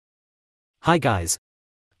Hi guys.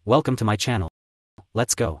 Welcome to my channel.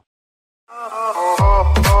 Let's go.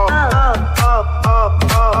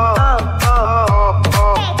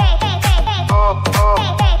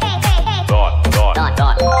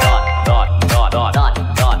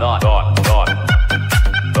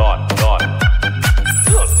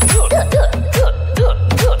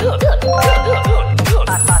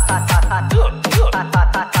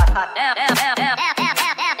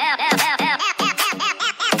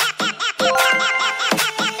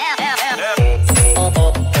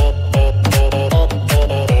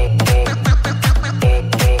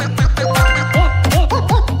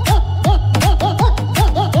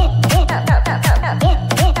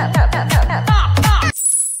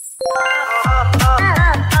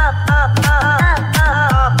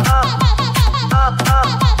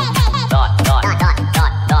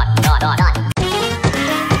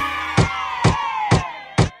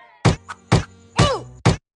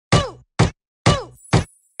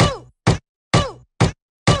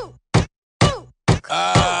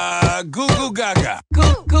 Goo goo gaga. Goo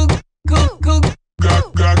goo goo goo.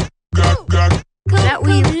 Gug gug gug gug. That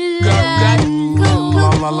we Gug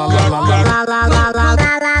gug. La la la la la la la la la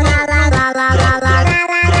la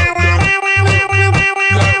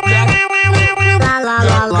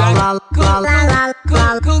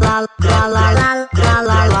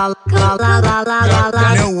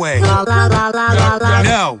No way. No.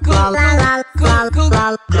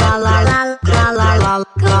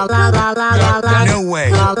 No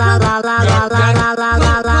way.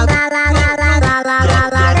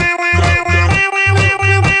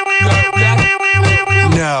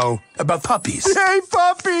 No. About puppies. Hey,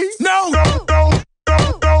 puppy. No.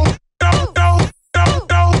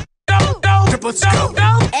 Triplets go.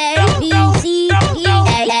 A B C D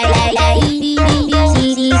A E D B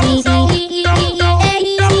C D C C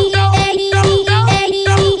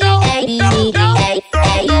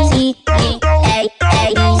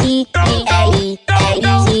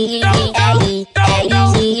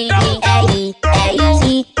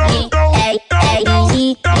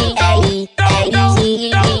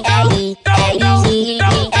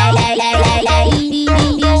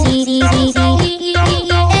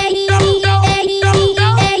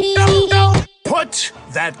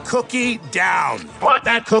Put that cookie down. Put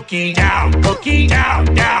that cookie down. Cookie down,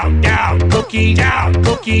 down, down. Cookie down,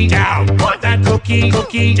 cookie down. Put that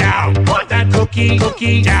cookie down. Put that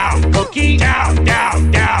cookie down. Cookie down,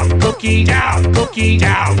 down, down. Cookie down, cookie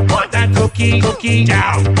down. Put that cookie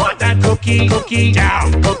down. Put that cookie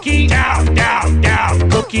down. Cookie down, down, down.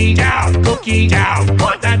 Cookie down, cookie down.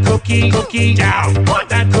 Put that cookie down. Put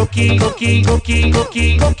that cookie.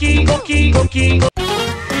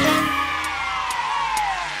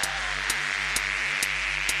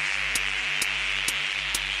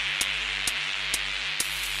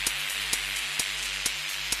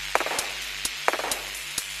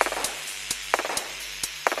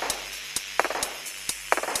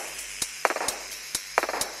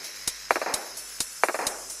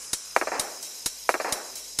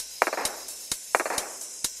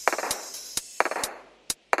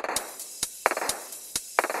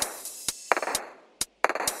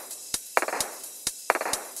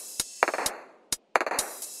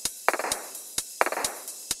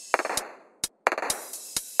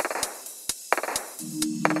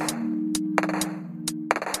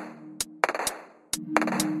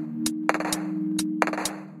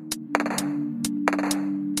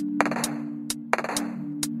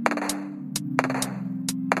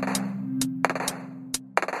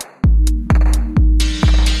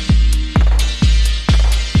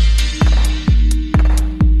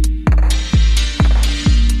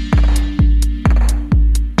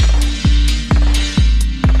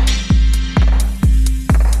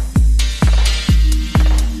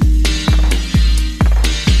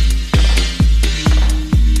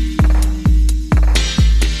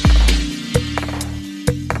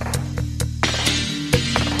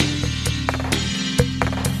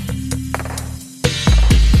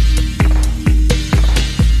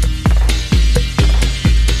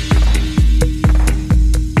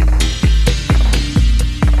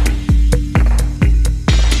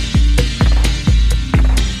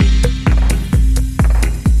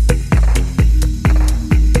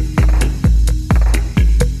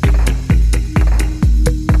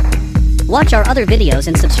 Watch our other videos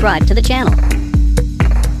and subscribe to the channel.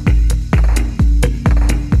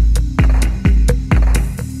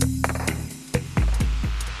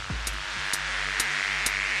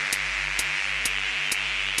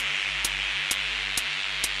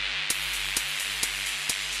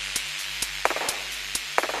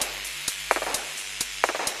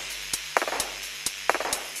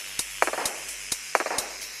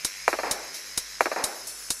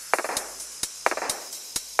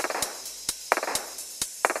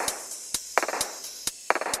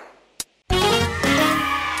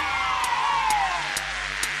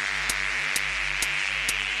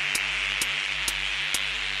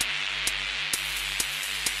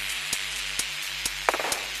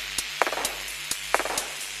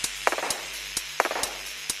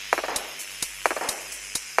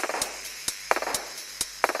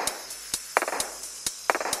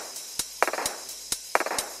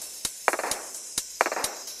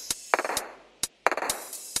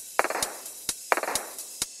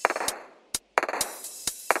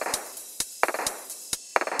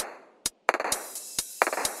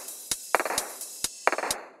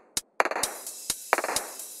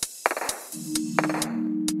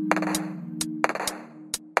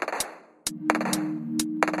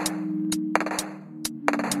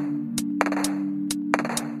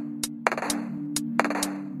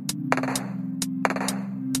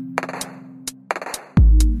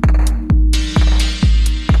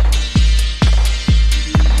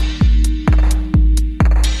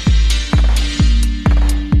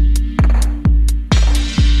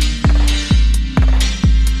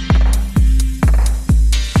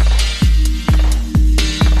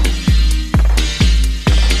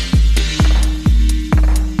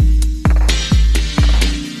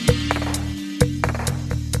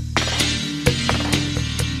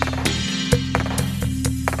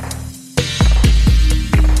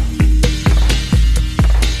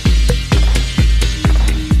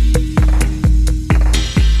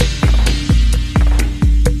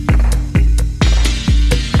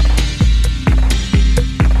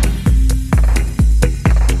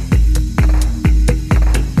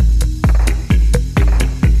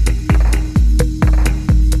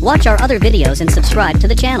 Watch our other videos and subscribe to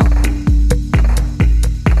the channel.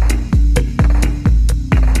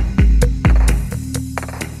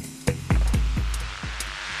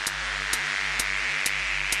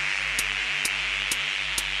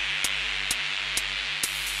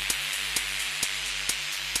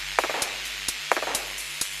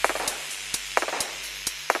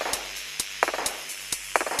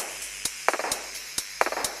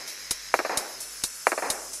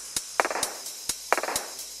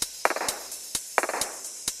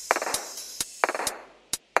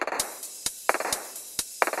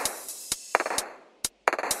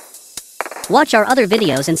 Watch our other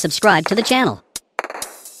videos and subscribe to the channel.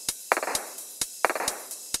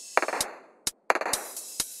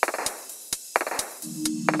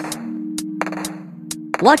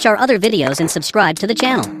 Watch our other videos and subscribe to the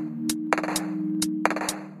channel.